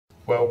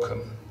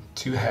Welcome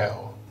to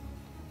hell.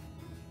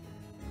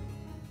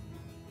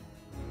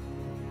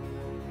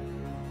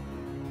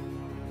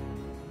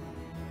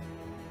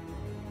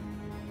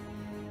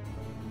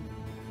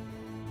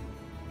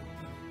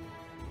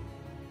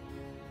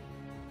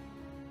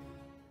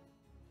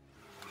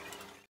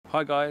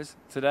 Hi guys,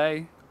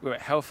 today we're at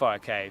Hellfire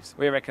Caves.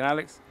 What do you reckon,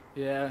 Alex?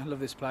 Yeah, I love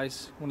this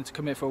place. Wanted to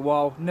come here for a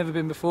while. Never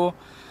been before.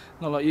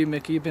 Not like you,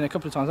 Mickey. You've been a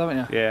couple of times, haven't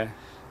you? Yeah.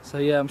 So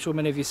yeah, I'm sure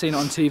many of you have seen it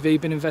on TV.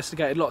 Been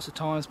investigated lots of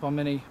times by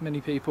many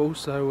people.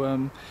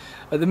 So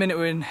at the minute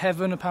we're in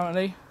heaven,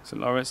 apparently.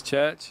 St Lawrence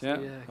Church, yeah,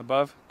 So, yeah,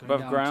 above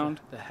ground.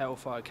 The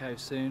Hellfire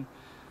Caves soon.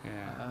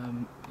 Yeah.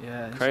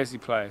 Yeah. Crazy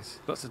place.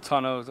 Lots of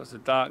tunnels, lots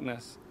of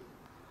darkness.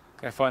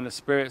 Go find the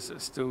spirits that are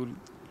still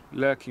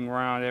lurking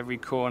around every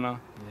corner,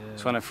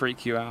 trying to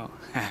freak you out.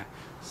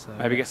 So,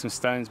 maybe get some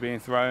stones being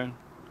thrown.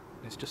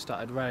 It's just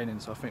started raining,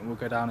 so I think we'll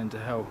go down into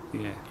hell.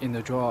 Yeah. In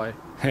the dry.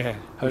 Yeah.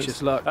 Which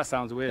is luck. That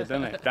sounds weird,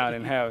 doesn't it? Down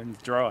in hell in the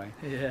dry.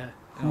 Yeah.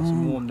 Nice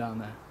and warm down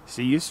there.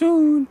 See you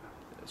soon.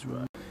 That's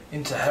right.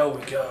 Into hell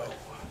we go.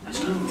 Let's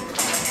go.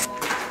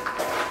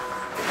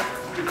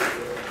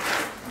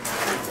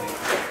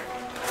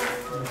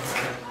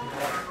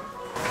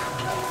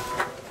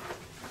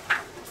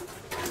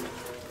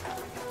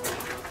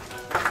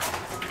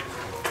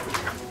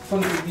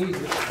 Funky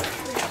music.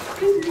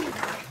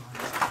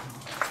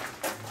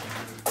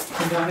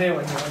 Come down here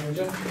when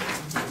you're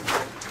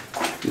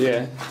jumping.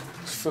 Yeah,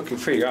 it's fucking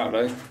freak you out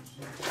though.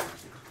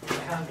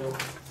 Candle.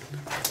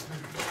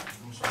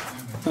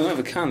 I'd have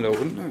a candle,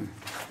 wouldn't I?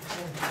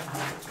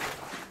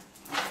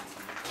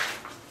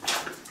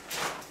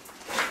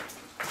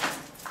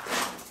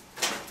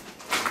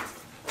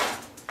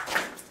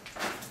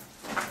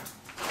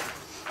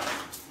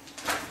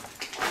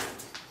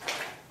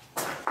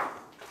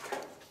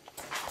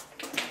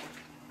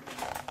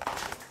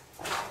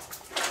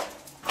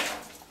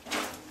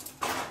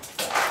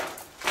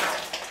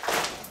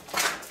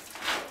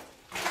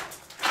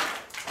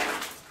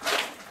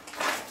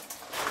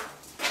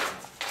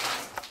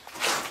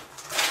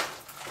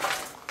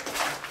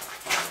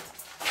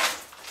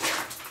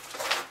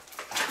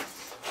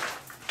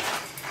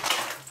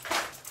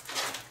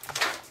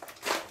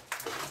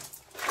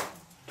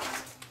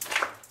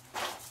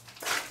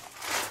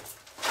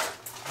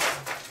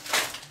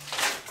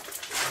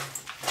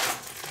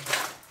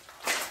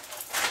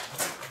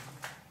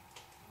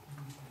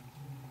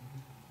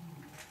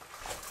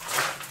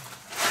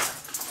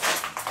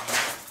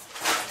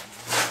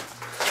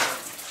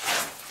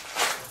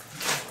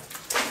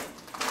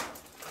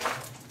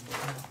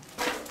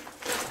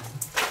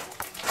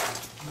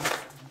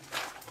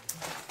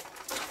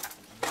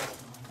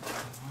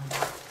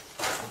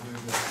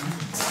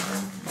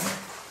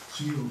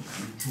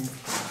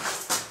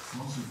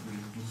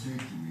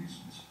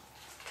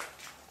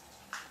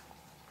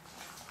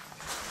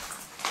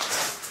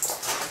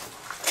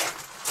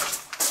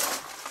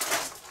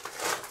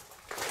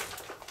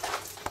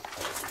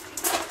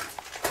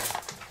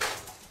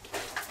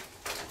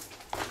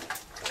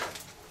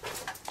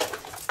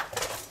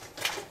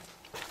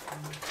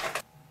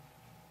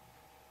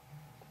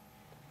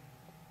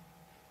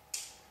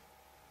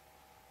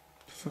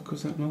 The fuck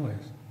was that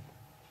noise?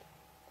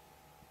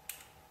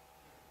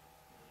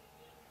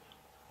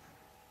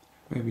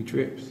 Maybe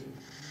drips.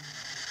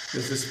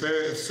 There's the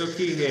spirit of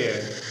Suki here.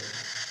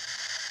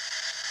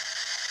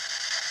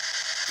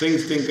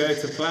 Things didn't go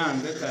to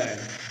plan, did they?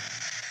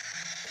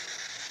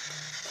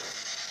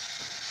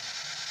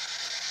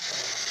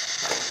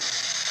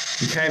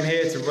 You came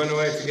here to run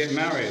away to get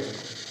married.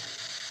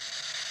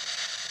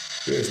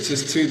 But it's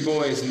just two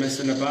boys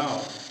messing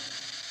about.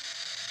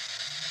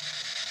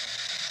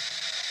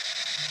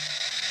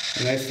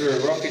 And they threw a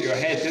rock at your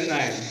head, didn't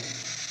they?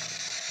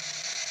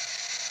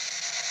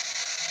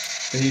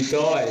 And you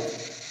died.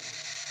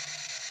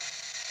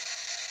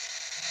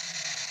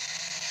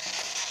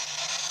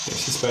 Yeah,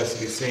 she's supposed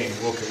to be seen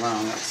walking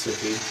around, that's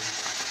Suki.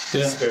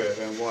 Yeah. The spirit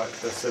in white,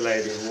 that's the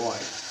lady in white.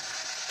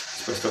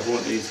 She's supposed to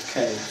haunt these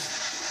caves.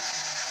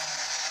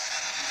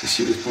 So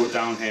she was brought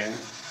down here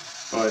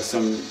by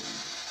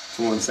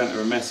someone sent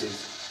her a message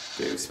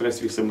that it was supposed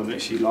to be someone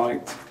that she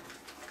liked.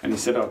 And he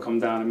said, "Oh, come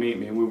down and meet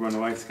me and we'll run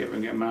away together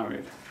and get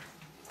married."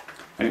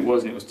 And it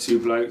wasn't, it was two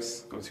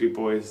blokes, or two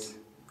boys,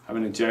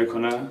 having a joke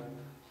on her.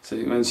 So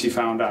when she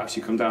found out,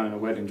 she come down in a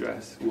wedding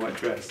dress, a white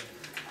dress,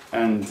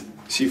 and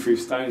she threw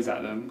stones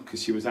at them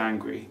because she was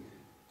angry.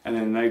 And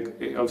then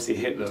it obviously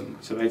hit them,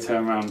 so they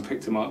turned around and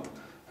picked them up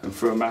and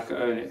threw them back at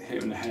her, and it hit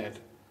her in the head,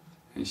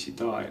 and she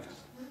died.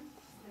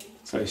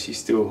 So she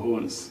still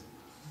haunts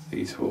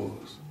these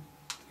halls,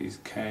 these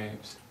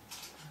caves.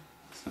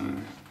 So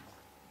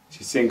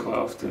she's seen quite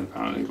often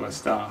apparently by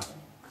staff.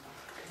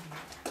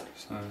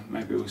 So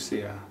maybe we'll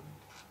see her.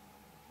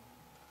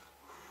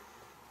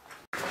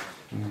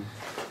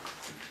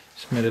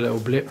 Just made a little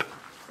blip.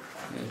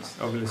 Yes,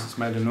 obviously it's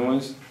made a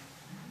noise.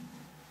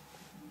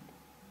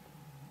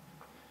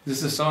 This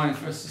is a sign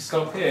for us to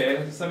stop here.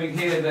 There's something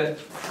here that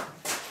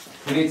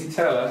you need to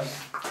tell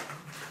us.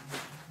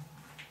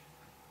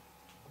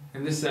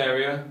 In this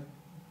area,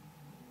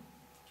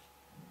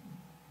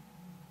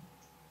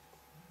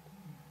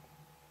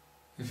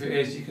 If it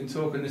is, you can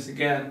talk on this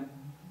again.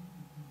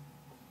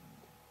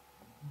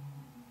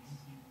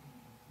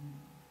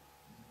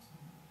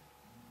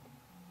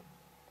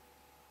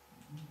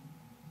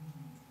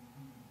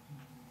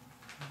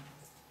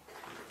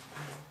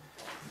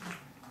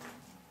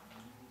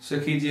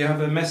 Suki, do you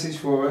have a message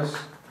for us?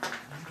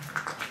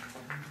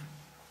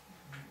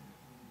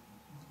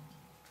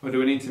 Or do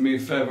we need to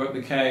move further up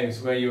the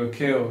caves where you were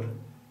killed?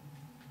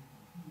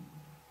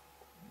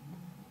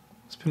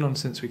 It's been on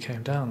since we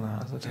came down there,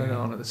 as I turned it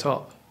on at the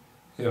top.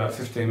 Yeah, about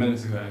 15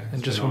 minutes ago.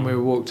 And just when we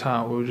walked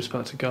out, we were just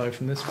about to go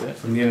from this bit.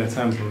 From the inner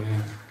temple,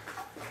 yeah.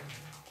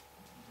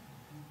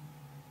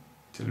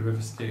 To the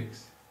river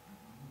Styx.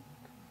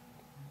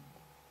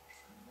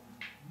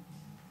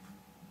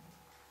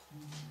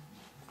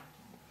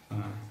 I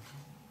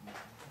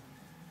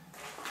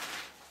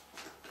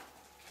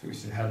think we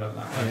should head up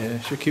that way. Yeah,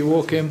 should we keep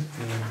walking?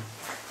 Yeah.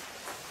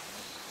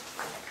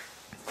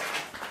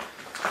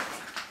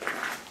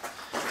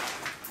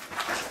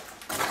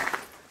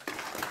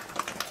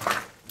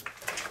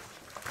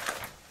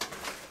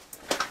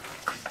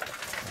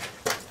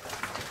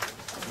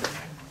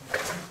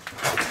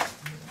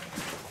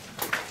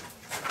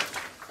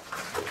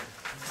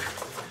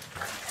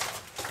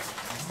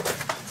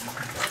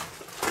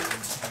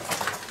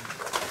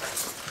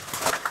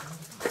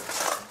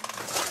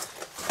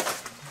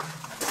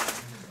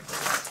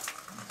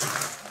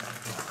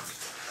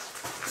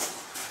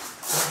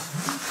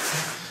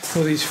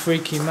 All these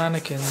freaky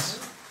mannequins.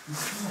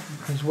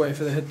 Just waiting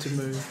for the head to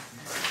move.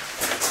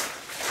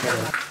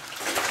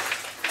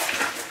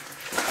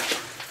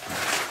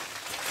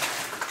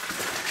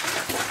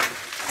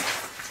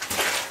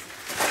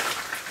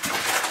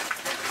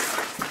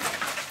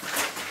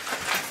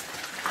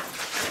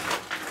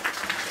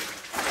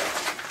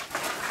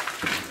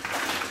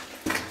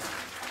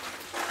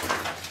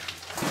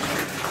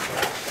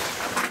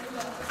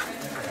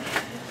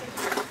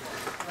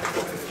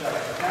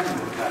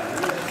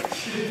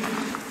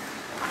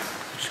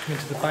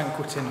 Into the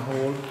banqueting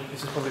hall.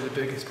 This is probably the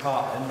biggest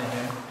part in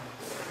here.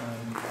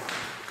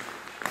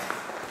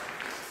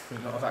 A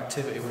lot of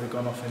activity would have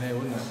gone off in here,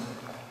 wouldn't it?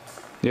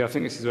 Yeah, I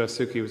think this is where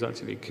Suki was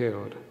actually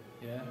killed.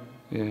 Yeah.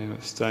 Yeah,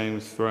 a stone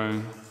was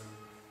thrown,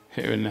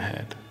 hit her in the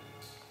head.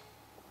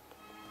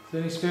 Is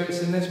there any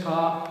spirits in this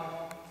part?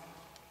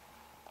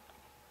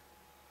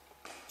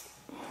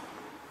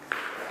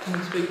 Come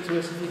and speak to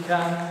us if you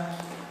can.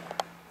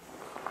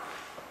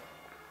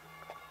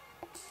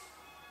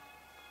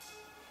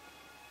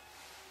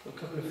 Got a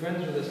couple of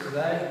friends with us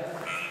today.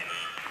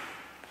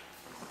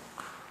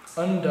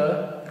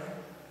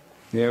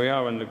 Yeah, we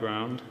are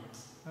underground.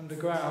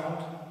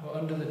 Underground, or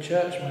under the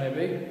church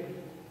maybe.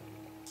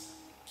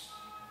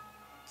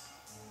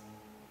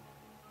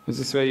 Is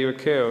this where you were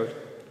killed?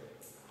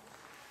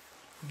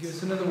 Give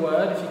us another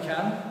word if you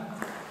can.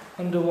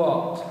 Under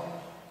what?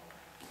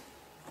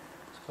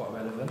 It's quite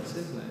relevant,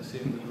 isn't it?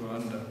 Assuming that we're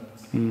under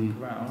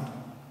ground.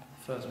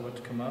 First word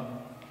to come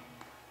up.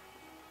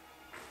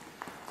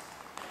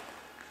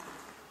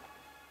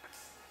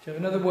 Do you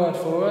have another word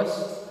for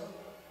us?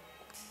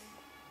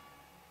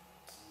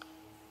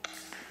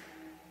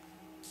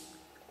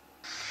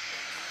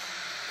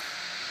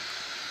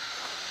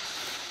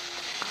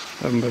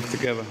 Have them both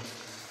together.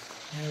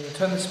 Yeah, we'll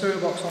turn the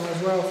spirit box on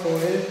as well for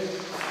you.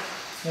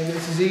 Maybe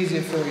this is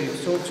easier for you to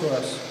talk to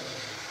us.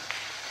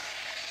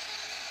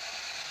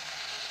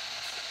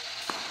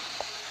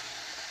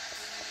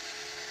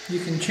 You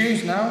can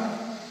choose now.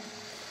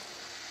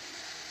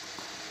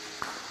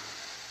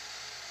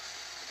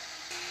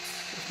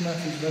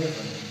 Murphy's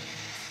relevant.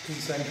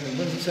 Doesn't say anything.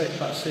 What does it say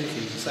about Suki?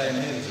 Does it say in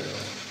here, is it?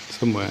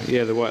 Somewhere.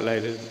 Yeah, the white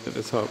lady at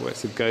the top where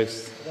it's a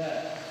ghost.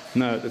 There?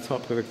 No, at the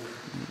top of the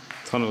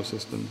tunnel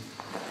system.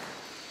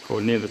 Or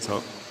near the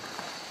top.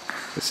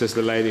 It says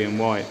the lady in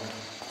white.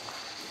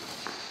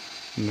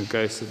 And the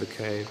ghost of the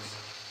caves.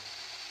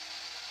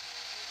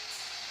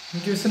 Can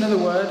you give us another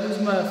word? Who's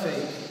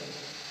Murphy?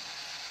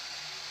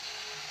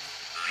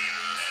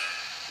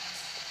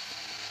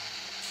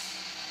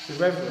 The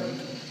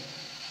Reverend.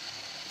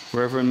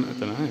 Reverend, I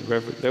don't know.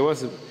 Reverend. There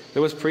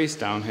was priest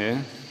down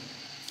here.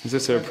 Is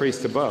this a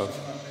priest above?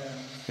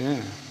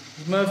 Yeah.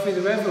 Is Murphy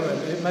the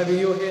Reverend? Maybe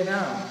you're here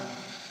now.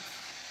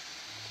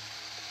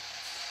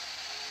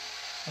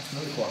 That's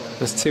not quite relevant.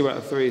 There's 2 out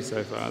of 3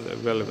 so far that are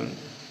relevant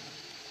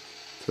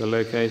to the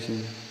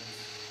location.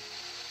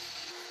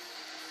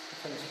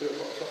 Turn the spirit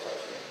box off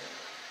actually.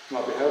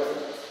 Might be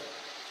helpful.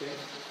 Yeah.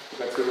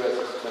 That's the way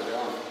to turn it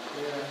on.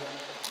 Yeah.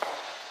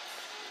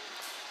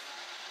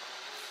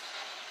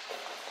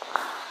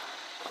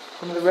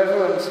 Some of the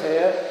reverends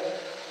here.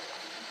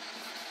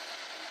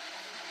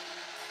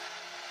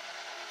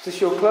 Is this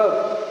your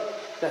club?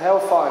 The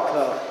Hellfire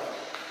Club.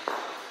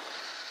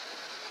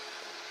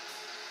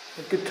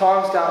 Good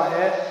times down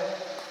here.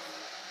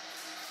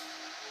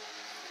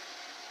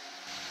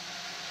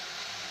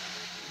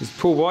 There's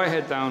Paul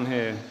Whitehead down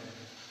here.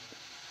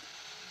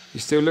 You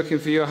still looking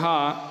for your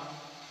heart?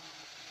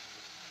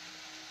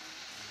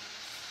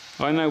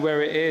 I know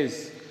where it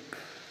is.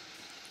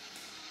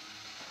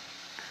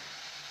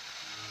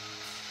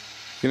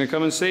 You gonna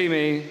come and see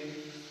me?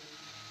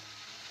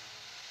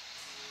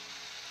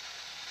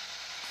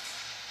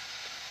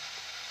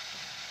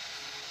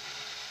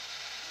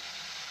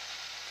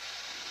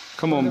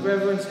 Come on. The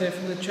Reverend's here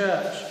from the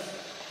church.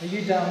 Are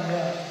you down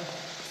here?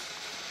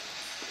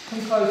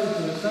 Come closer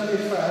to us, don't be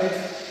afraid.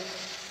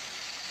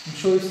 I'm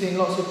sure you've seen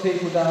lots of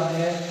people down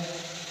here.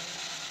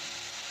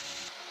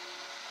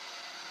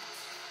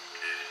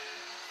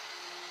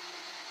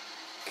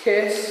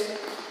 Kiss.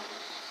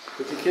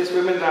 Would you kiss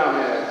women down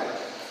here?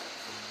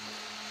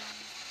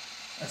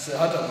 I said,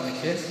 I don't want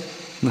to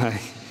kiss. No.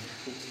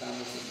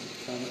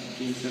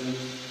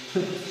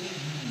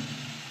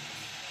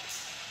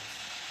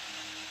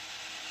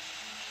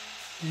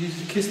 You used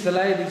to kiss the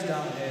ladies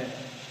down here.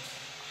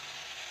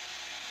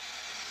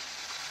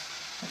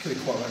 That could be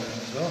quite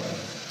relevant as well, then,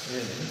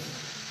 really.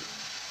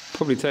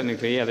 Probably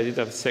technically, yeah, they did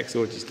have sex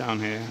orgies down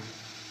here.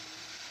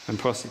 And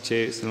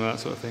prostitutes and all that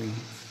sort of thing.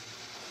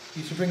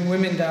 You used to bring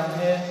women down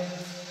here.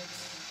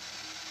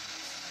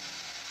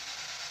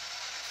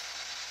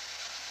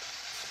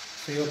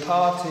 For your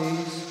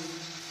parties.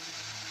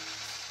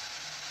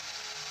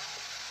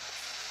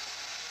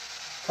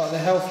 Part of the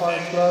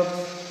Hellfire Club.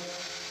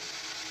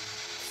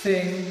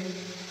 Thing.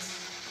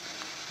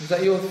 Was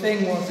that your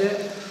thing, was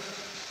it?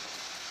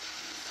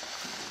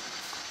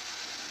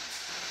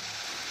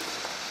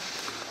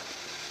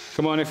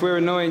 Come on, if we're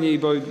annoying you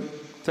by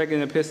taking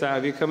the piss out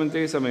of you, come and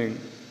do something.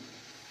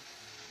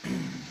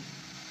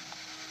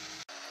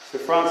 So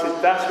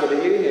Francis Dashwood,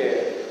 are you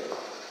here?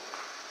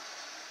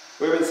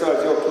 We're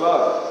inside your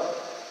club.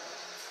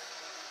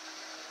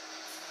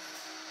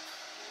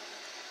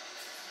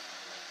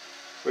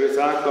 But it's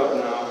our club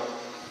now.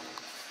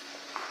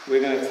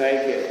 We're going to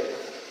take it.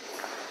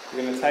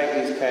 We're going to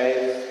take these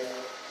caves.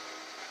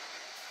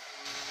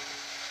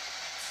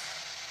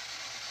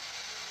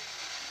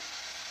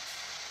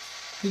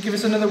 Can you give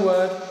us another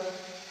word?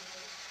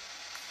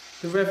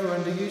 The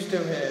Reverend, are you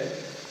still here?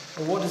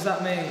 Or what does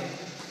that mean?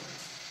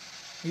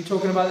 Are you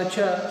talking about the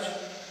church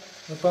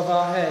above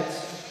our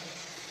heads?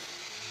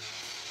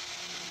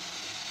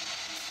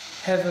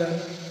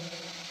 Heaven?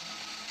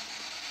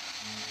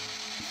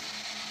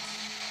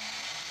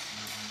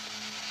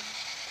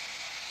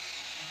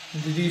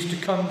 And did you used to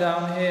come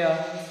down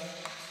here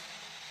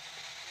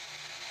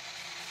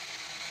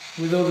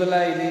with all the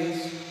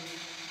ladies?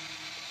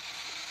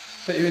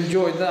 Bet you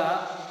enjoyed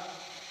that.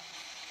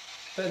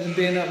 Better than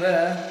being up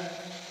there.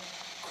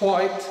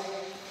 Quite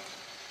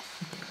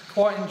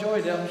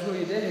enjoyed it, I'm sure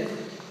you did.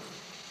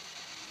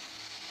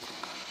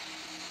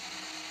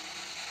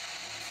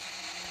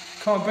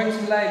 Come on, bring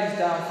some ladies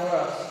down for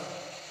us.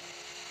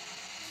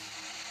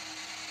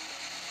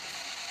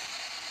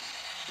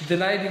 Did the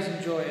ladies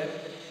enjoy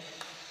it?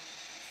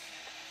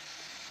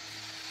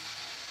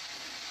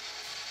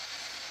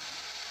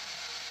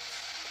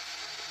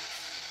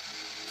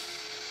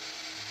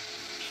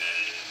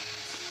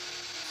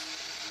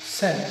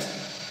 Sent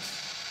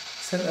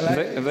the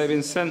ladies. Have they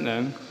been sent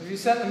then? Have you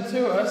sent them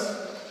to us?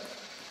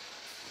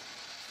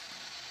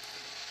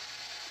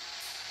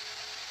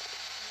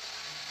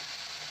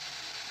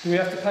 Do we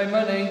have to pay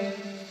money?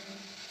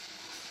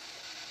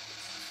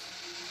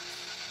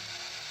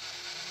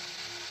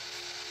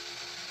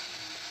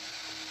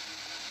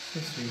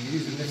 Yes, we're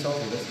using this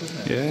obvious,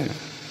 isn't it? Yeah.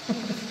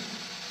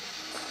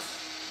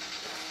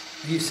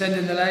 Are you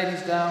sending the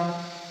ladies down?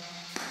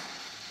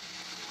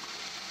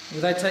 Will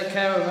they take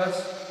care of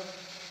us?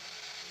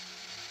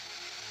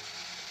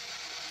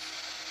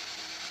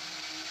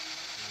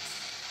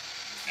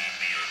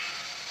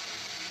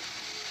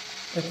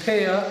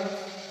 Appear.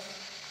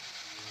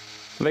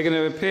 Are they going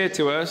to appear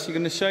to us? You're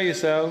going to show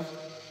yourself?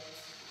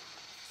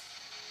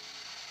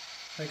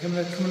 They're going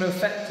to come and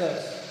affect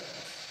us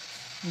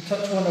and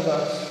touch one of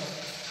us.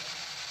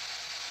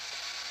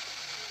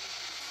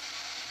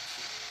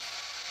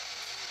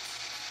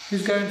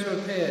 Who's going to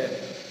appear?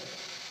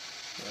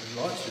 The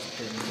light's just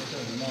appearing, it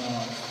doesn't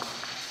matter.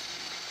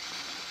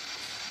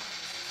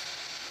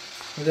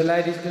 Are the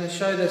ladies going to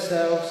show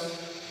themselves?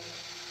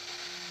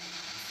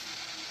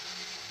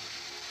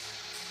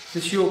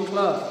 Is this your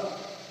club?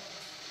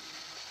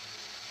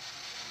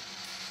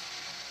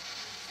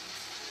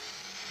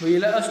 Will you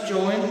let us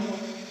join? I'm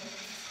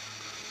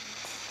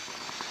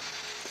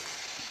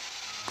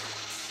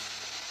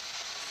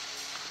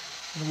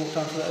going to walk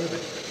down to that other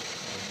bit.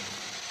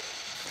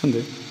 Can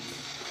do.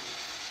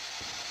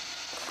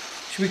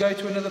 Should we go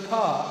to another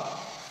part?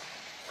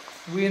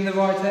 Are we in the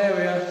right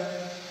area?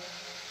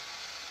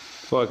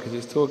 Why? Because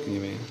it's talking,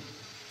 you mean?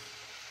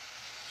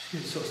 She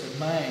sort of said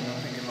main,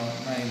 I'm thinking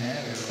like main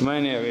area. The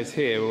main area is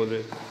here, or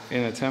the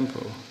inner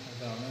temple.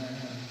 I don't know.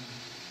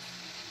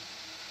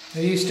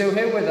 Are you still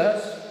here with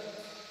us?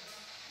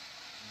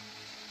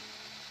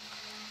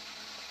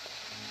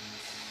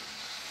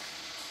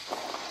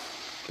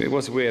 But it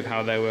was weird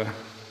how they were.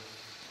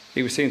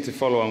 He was seemed to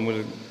follow on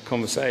with a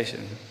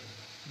conversation.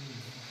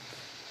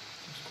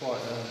 It's quite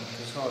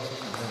precise,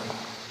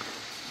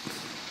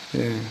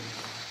 isn't it? Yeah.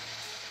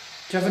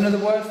 Do you have another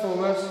word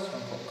for us?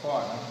 I'm quite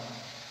quiet now.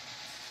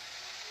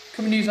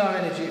 Come and use our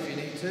energy if you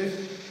need to.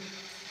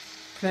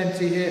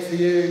 Plenty here for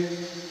you.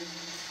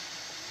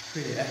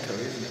 Really echoey,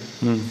 isn't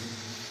it? Mm.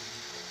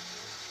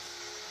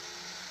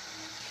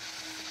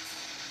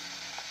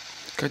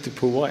 Go to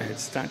Paul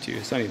Whitehead's statue,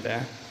 it's only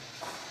there.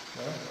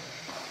 Well,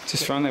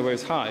 Just around there where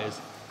his heart is.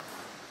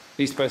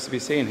 He's supposed to be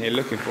seen here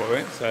looking for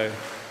it, so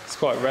it's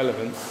quite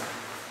relevant,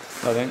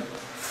 I think. want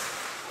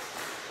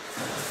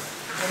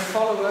to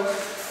follow us?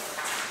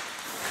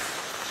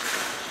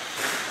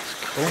 It's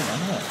cool,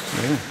 isn't it?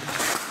 Yeah.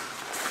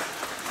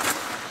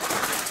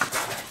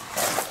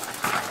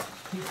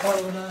 Keep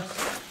following us.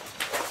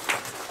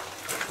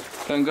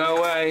 Don't go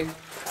away.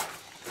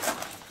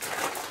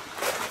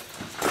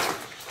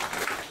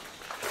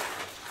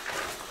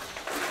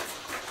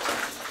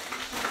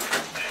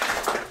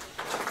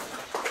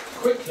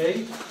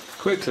 Quickly.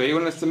 Quickly, you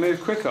want us to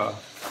move quicker?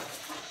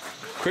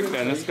 Quick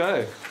then, let's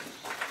go.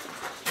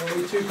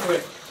 Don't be too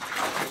quick.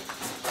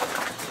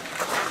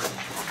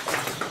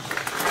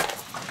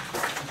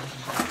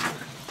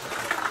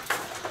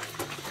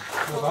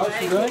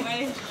 Whereabouts you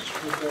going?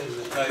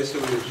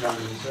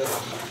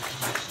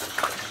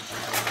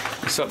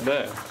 It's up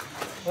there.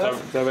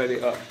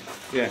 Directly up.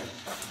 Yeah.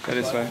 Go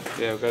this way.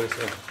 Yeah, we'll go this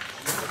way.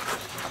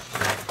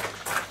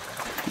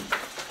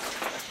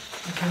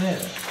 You can hear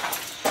it.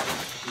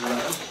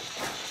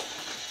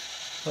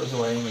 That was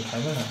the way we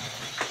came in.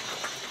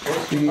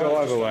 You can go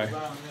either way.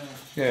 Round,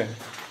 Yeah.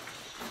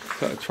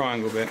 It's like a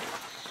triangle bit.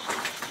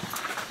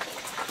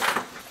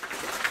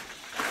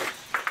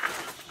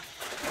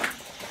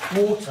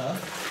 Water.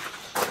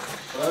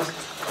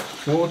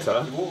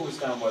 Water? The water was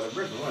down by the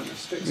river, wasn't it?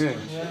 Styx.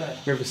 Yeah.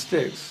 River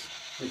Styx.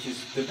 Which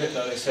is the bit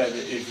that they said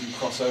that if you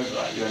cross over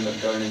that, you end up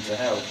going into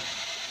hell.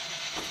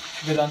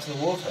 Should we go down to the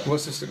water?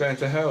 What's this to go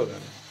into hell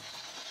then?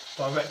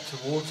 Direct to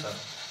water.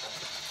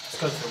 Let's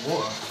go to the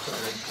water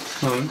quickly.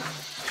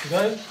 Should we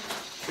go?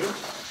 Sure.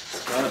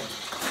 Let's go.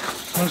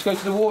 Let's go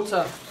to the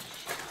water.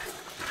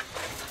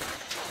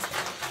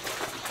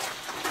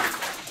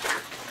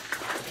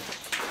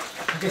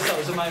 I guess that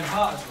was the main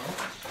part as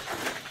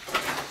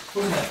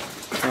well. Wasn't it?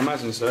 I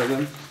imagine so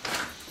then.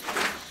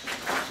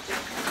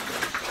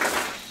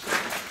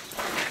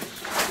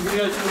 We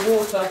go to the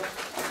water.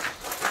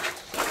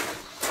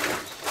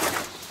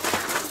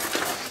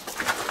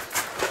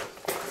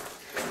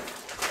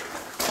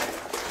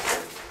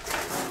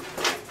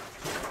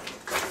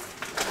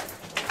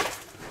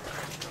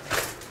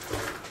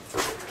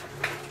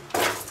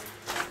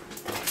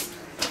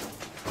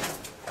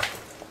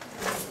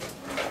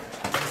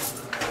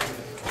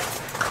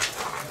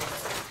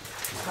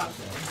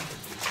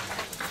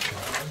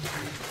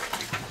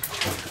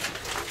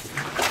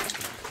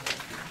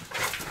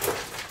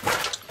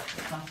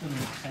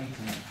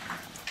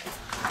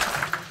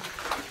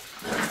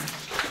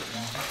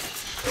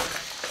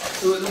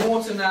 We're at the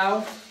water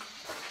now.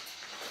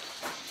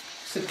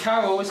 So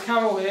Carol, is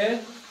Carol here?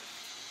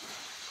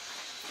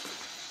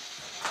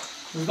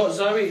 We've got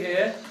Zoe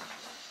here.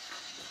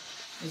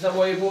 Is that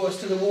why you brought us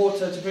to the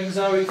water, to bring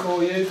Zoe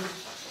for you?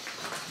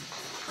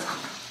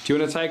 Do you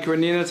want to take her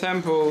in the inner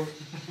temple?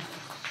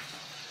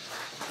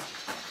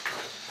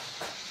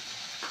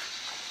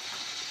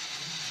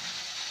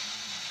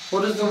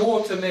 What does the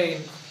water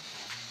mean?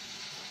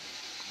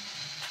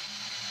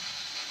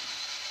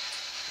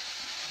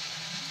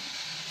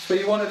 It's where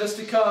you wanted us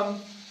to come.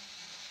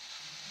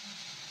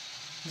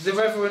 Is the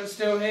reverend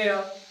still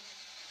here?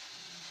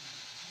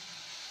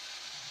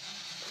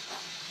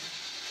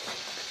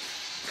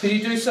 Can you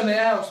do something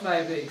else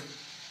maybe?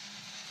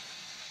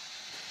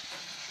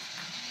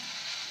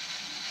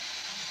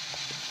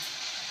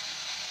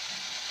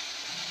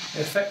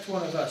 Affect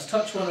one of us,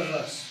 touch one of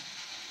us.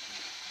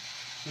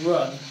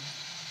 Run.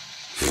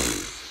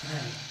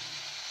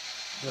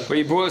 Well,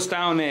 you brought us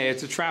down here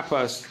to trap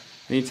us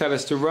and you tell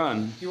us to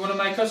run. You want to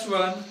make us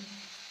run?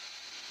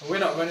 Well, we're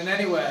not running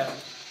anywhere.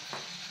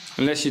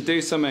 Unless you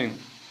do something.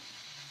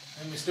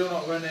 And we're still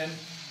not running.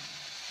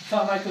 You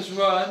can't make us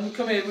run.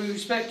 Come here, we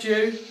respect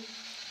you.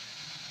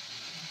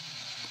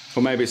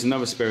 Or maybe it's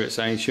another spirit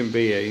saying you shouldn't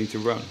be here, you need to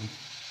run.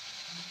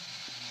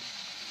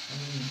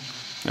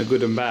 No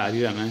good and bad,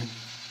 you don't know.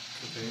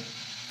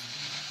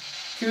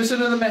 Give us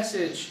another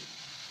message.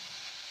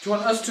 Do you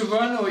want us to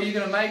run or are you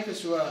going to make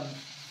us run?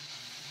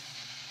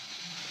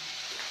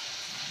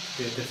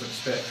 Be a different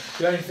spirit.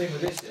 The only thing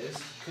with this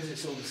is, because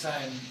it's all the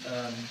same,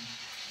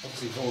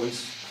 obviously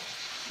voice,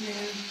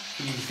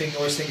 you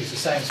always think it's the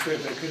same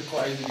spirit, but it could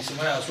quite easily be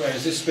someone else,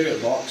 whereas this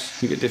spirit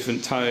box, You get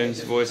different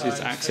tones, voices,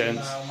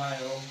 accents. female,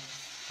 male,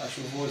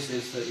 actual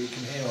voices that you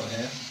can hear on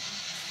here,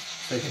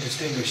 so you can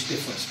distinguish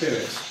different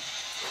spirits.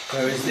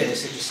 Whereas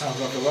this, it just sounds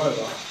like a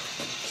robot.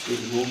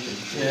 Stephen Hawking.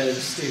 Yeah,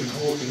 it's Stephen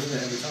Hawking, isn't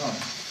it, every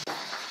time?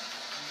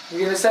 We're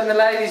going to send the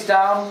ladies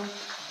down.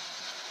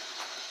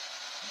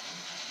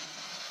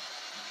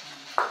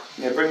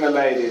 Yeah, bring the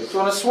ladies. Do you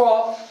want to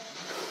swap?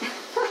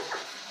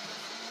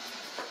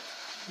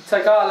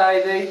 Take our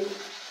lady.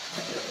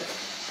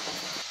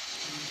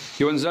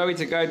 You want Zoe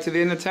to go to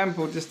the inner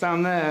temple just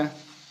down there?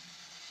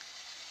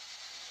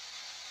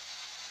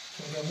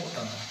 Can we go and walk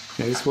down there?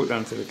 Yeah, just walk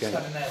down to the gate.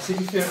 Standing there. See if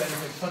you feel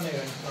anything funny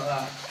or anything like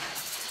that.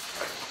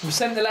 We've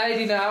sent the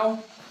lady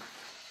now.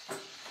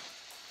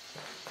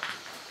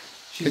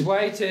 She's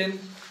waiting.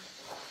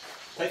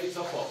 Take your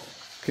top off.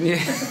 Can you?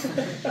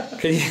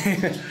 Can you?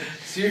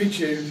 It's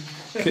YouTube.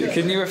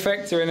 Can you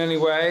affect her in any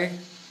way?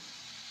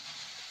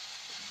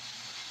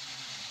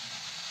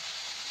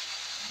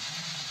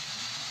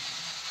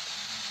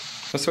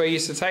 That's where you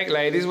used to take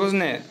ladies,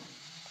 wasn't it?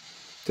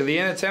 To the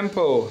inner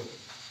temple.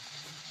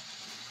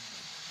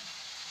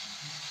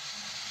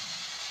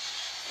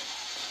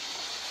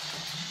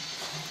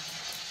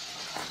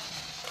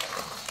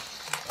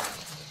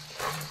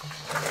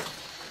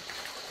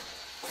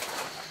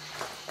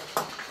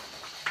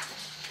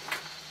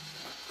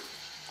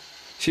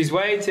 She's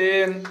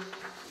waiting.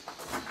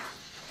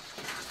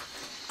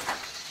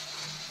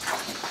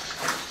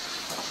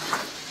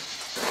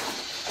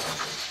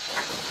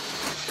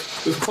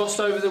 We've crossed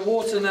over the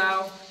water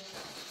now.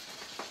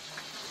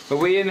 Are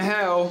we in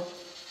hell?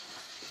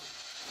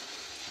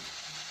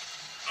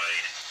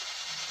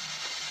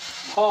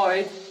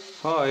 Hide?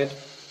 Hide.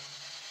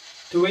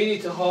 Do we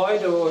need to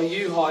hide or are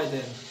you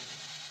hiding?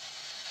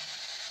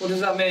 What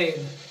does that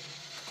mean?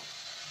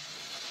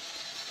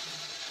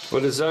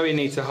 Well, does Zoe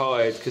need to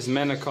hide? Because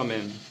men are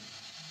coming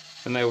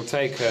and they will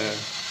take her.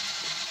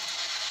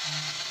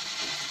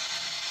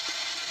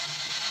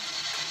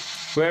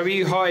 Where are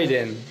you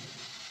hiding?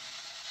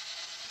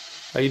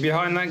 Are you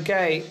behind that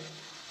gate?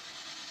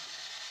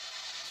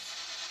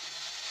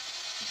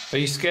 Are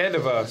you scared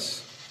of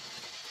us?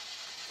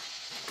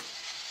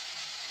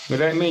 We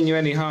don't mean you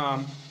any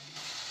harm.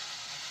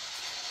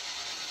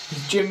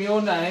 Is Jim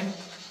your name?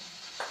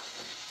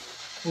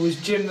 Or is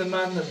Jim the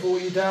man that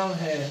brought you down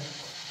here?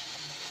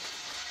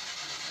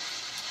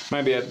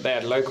 Maybe they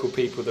had local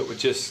people that would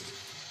just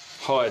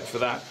hide for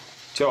that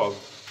job,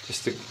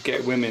 just to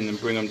get women and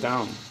bring them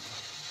down.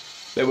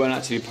 They weren't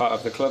actually part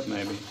of the club,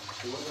 maybe.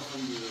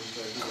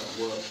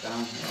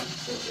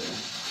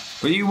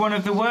 Were you one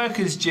of the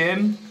workers,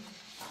 Jim?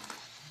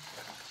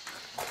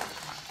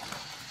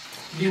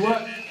 You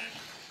work?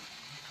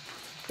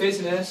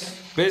 Business?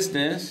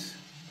 Business?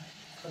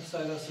 I'd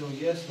say that's all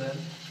yes then.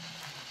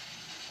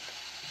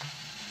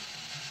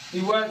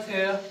 You worked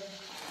here?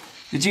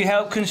 Did you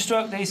help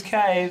construct these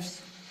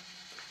caves?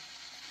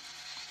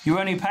 You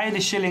were only paid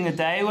 $1 shilling a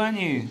day, weren't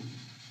you?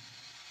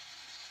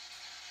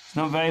 It's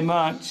not very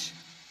much.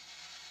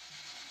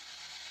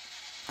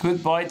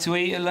 Quick bite to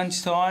eat at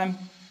lunchtime.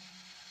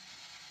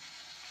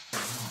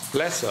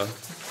 Lesser.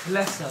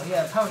 Lesser,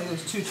 yeah. Apparently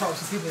there's two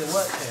types of people that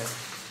work here.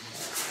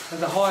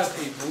 There's the higher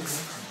people,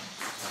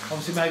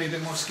 obviously maybe a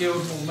bit more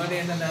skilled, more money,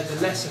 and then there's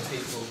the lesser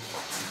people.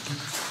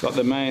 Got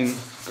the main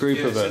group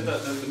of it.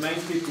 The main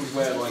people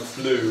wear like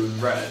blue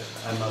and red,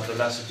 and like the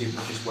lesser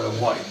people just wear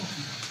white.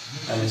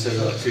 And it says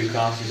like 2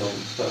 classes on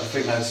them, but I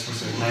think there's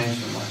specific names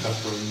from like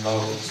upper and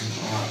lower or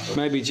something like that. But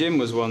Maybe Jim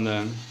was one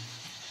then.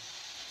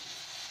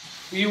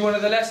 Were you one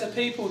of the lesser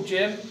people,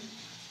 Jim?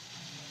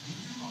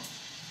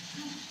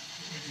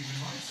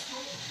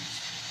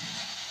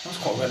 That's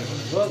quite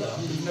relevant as well, though.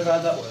 We've never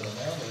had that word on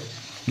there, have we?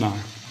 No.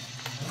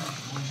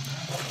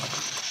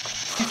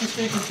 Keep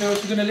speaking to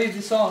us. We're going to leave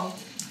this on.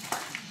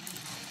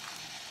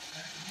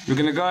 We're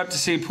going to go up to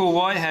see Paul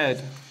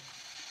Whitehead.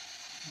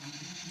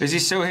 Is he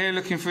still here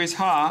looking for his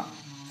heart?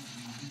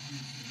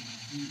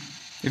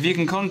 If you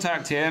can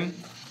contact him,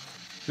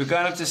 we're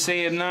going up to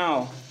see him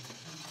now.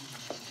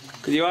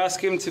 Could you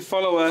ask him to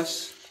follow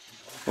us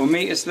or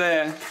meet us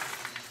there?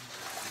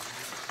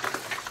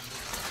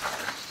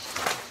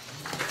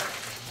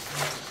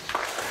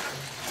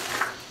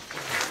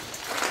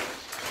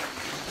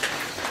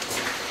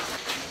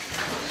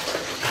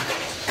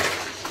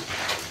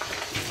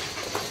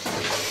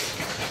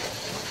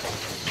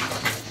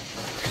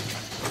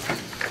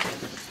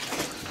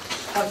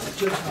 That's a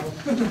judge now.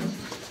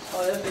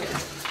 Oh, there it is.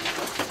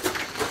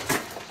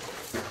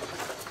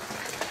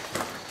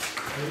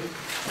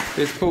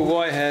 It's Paul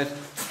Whitehead. Is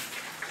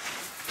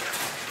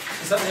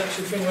that the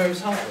actual thing where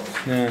his heart was?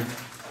 Yeah.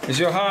 Is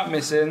your heart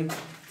missing?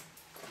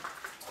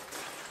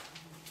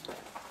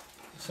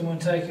 Someone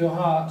take your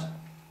heart.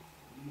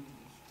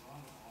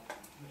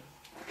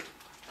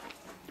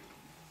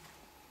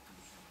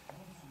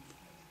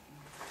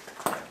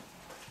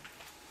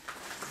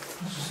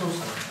 That's just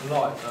also a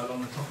light though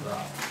on the top of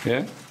that.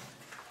 Yeah.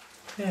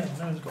 Yeah,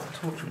 no one's got a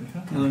torch or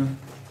anything.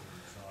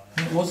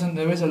 It wasn't,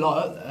 there is a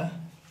light up there.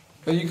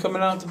 Are you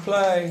coming out to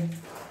play?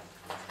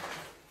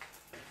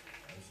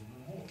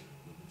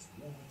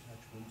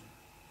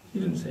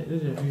 You didn't see it,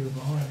 did you? You were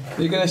behind me.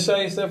 Are you going to show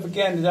yourself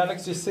again? Did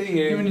Alex just see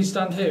You know when you? you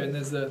stand here and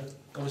there's the,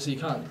 obviously you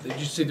can't, did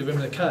you see the rim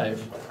of the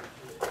cave?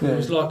 Yeah. It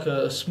was like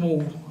a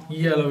small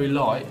yellowy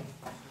light.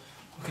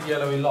 Like a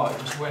yellowy light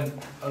just went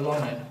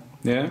along it.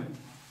 Yeah?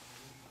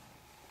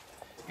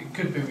 It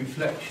could be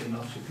reflection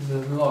obviously because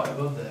there's a light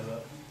above there,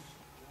 but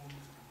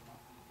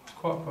it's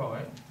quite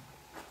bright.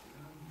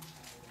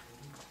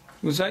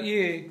 Was that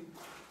you?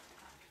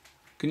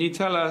 Can you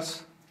tell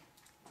us?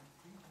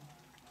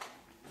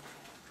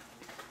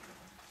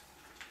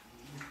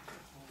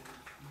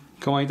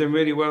 Come on, you've done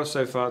really well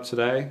so far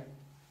today.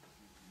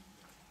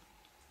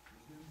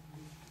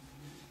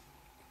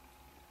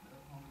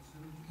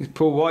 Is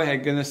Paul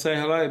Whitehead going to say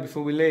hello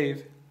before we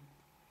leave?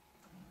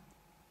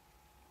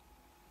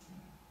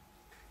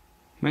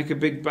 Make a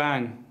big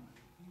bang.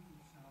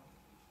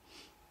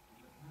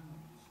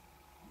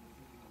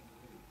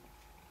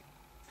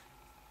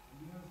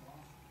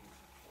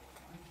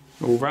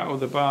 Or rattle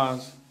the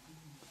bars.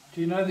 Do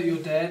you know that you're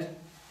dead?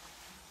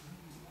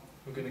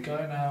 We're going to go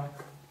now.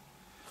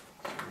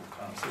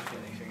 Can't see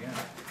anything yet.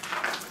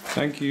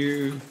 Thank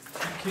you.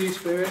 Thank you,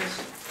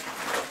 spirits.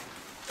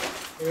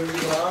 Wherever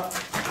you are.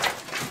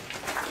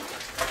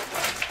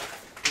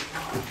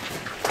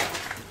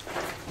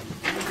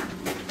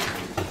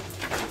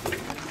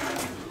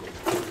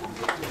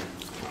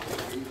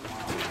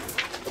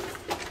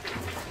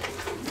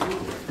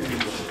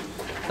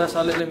 That's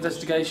our little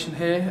investigation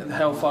here at the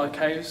Hellfire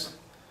Caves.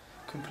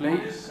 Complete.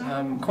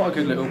 Quite a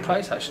good little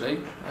place actually.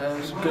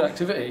 Some good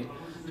activity,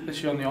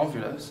 especially on the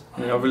Ovulus.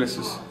 The Ovulus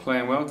is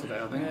playing well today,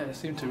 I think. Yeah, they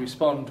seem to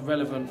respond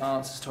relevant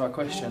answers to our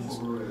questions.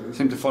 They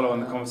seem to follow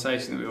on the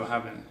conversation that we were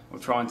having, or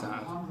trying to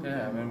have.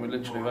 Yeah, I mean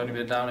we've only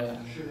been down here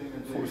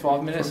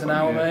 45 minutes, an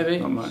hour maybe.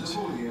 Not much.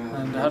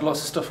 And had lots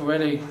of stuff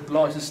already.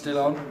 Lights are still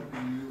on.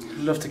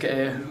 Love to get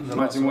here.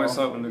 Imagine what it's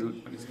like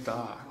when it's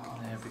dark.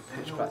 Yeah,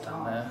 big pitch black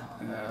down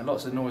there.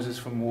 Lots of noises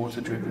from water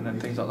dripping and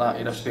things like that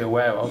you'd have to be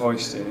aware of.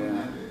 Moisture,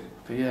 yeah.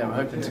 But yeah, we're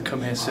hoping to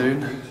come here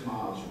soon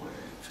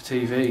for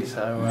TV,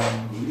 so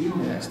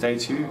yeah. Stay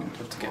tuned.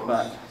 Love to get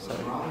back. So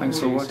Thanks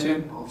for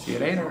watching. See you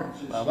later.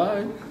 Bye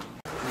bye.